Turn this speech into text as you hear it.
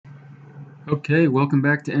Okay, welcome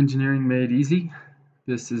back to Engineering Made Easy.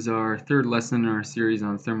 This is our third lesson in our series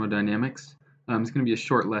on thermodynamics. It's going to be a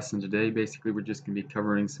short lesson today. Basically, we're just going to be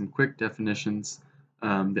covering some quick definitions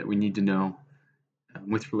that we need to know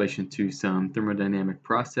with relation to some thermodynamic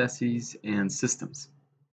processes and systems.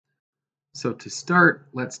 So to start,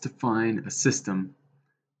 let's define a system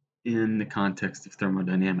in the context of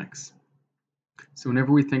thermodynamics. So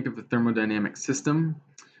whenever we think of a thermodynamic system,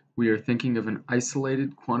 we are thinking of an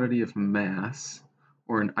isolated quantity of mass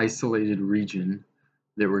or an isolated region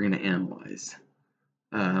that we're going to analyze.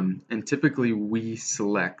 And typically we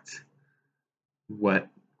select what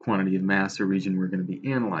quantity of mass or region we're going to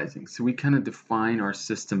be analyzing. So we kind of define our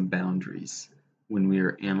system boundaries when we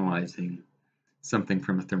are analyzing something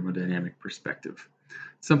from a thermodynamic perspective.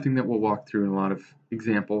 Something that we'll walk through in a lot of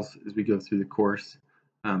examples as we go through the course,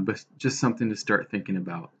 but just something to start thinking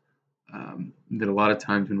about. That a lot of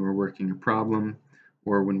times when we're working a problem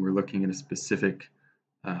or when we're looking at a specific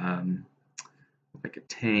like a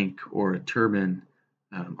tank or a turbine,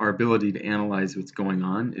 our ability to analyze what's going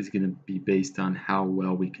on is going to be based on how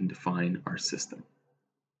well we can define our system.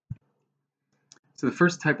 So the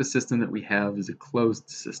first type of system that we have is a closed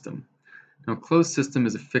system. Now, a closed system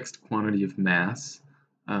is a fixed quantity of mass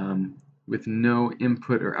with no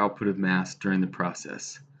input or output of mass during the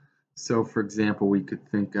process. So, for example, we could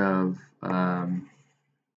think of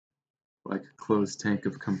like a closed tank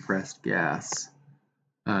of compressed gas.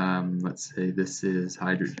 Let's say this is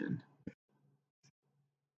hydrogen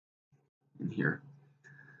in here.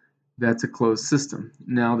 That's a closed system.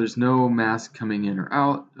 Now there's no mass coming in or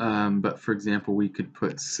out, but for example, we could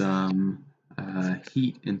put some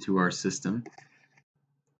heat into our system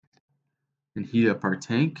and heat up our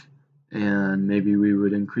tank, and maybe we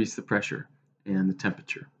would increase the pressure and the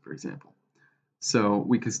temperature, for example. So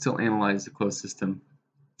we can still analyze the closed system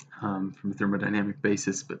from a thermodynamic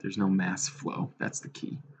basis, but there's no mass flow. That's the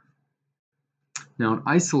key. Now, an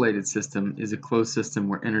isolated system is a closed system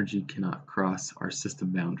where energy cannot cross our system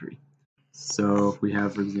boundary. So if we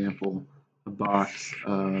have, for example, a box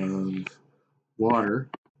of water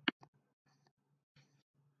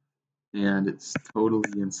and it's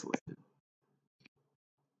totally insulated,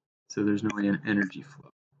 so there's no energy flow.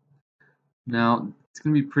 Now, it's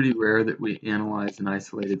going to be pretty rare that we analyze an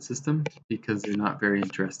isolated system because they're not very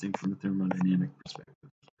interesting from a thermodynamic perspective.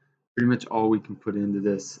 Pretty much all we can put into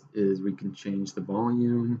this is we can change the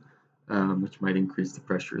volume, which might increase the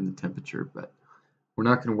pressure and the temperature, but we're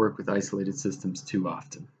not going to work with isolated systems too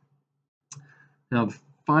often. Now, the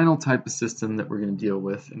final type of system that we're going to deal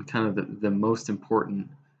with, and kind of the most important,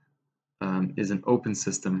 is an open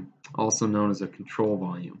system, also known as a control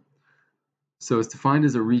volume. So it's defined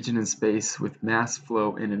as a region in space with mass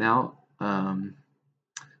flow in and out.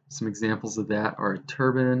 Some examples of that are a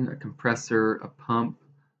turbine, a compressor, a pump.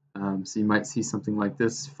 So you might see something like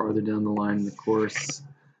this farther down the line in the course.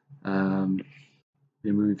 Maybe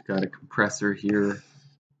we've got a compressor here.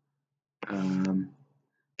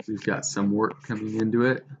 We've got some work coming into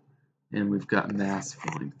it, and we've got mass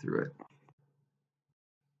flowing through it.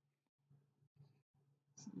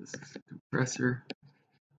 So this is a compressor.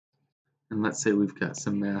 And let's say we've got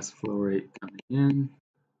some mass flow rate coming in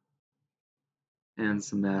and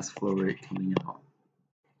some mass flow rate coming out.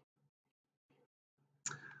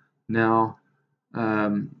 Now,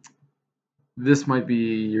 this might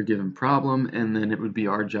be your given problem, and then it would be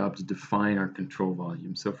our job to define our control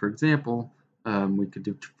volume. So for example, we could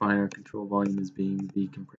define our control volume as being the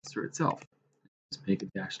compressor itself. Just make a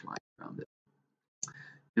dashed line around it.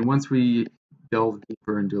 And once we delve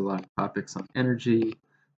deeper into a lot of topics on energy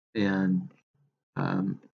and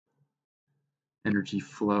energy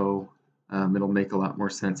flow, it'll make a lot more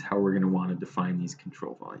sense how we're going to want to define these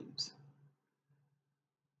control volumes.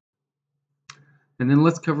 And then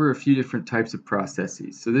let's cover a few different types of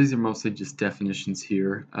processes. So these are mostly just definitions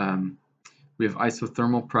here. We have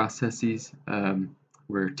isothermal processes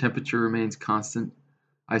where temperature remains constant.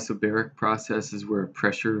 Isobaric process is where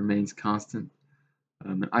pressure remains constant.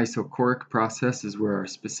 An isochloric process is where our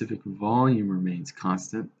specific volume remains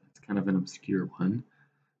constant. It's kind of an obscure one,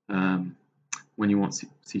 one you won't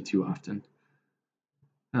see too often.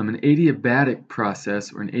 An adiabatic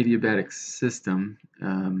process or an adiabatic system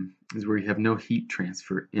is where you have no heat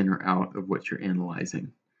transfer in or out of what you're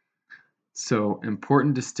analyzing. So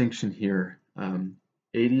important distinction here,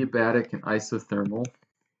 adiabatic and isothermal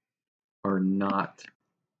are not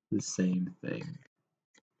the same thing.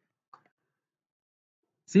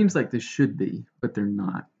 Seems like this should be, but they're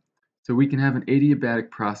not. So we can have an adiabatic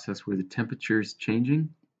process where the temperature is changing.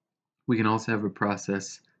 We can also have a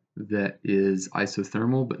process that is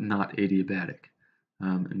isothermal but not adiabatic.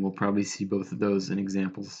 and we'll probably see both of those in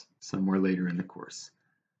examples somewhere later in the course.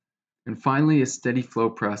 And finally, a steady flow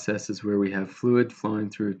process is where we have fluid flowing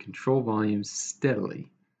through a control volume steadily.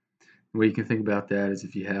 The way you can think about that is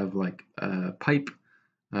if you have like a pipe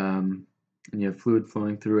and you have fluid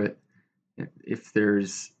flowing through it, if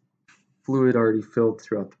there's fluid already filled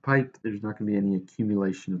throughout the pipe, there's not going to be any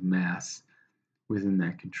accumulation of mass within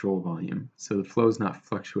that control volume. So the flow is not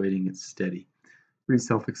fluctuating, it's steady. Pretty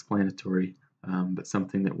self-explanatory, but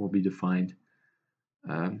something that will be defined,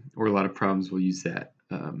 or a lot of problems will use that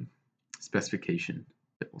specification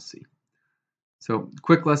that we'll see. So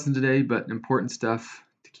quick lesson today, but important stuff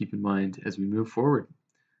to keep in mind as we move forward.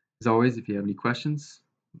 As always, if you have any questions,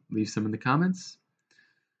 leave some in the comments.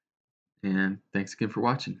 And thanks again for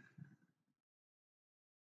watching.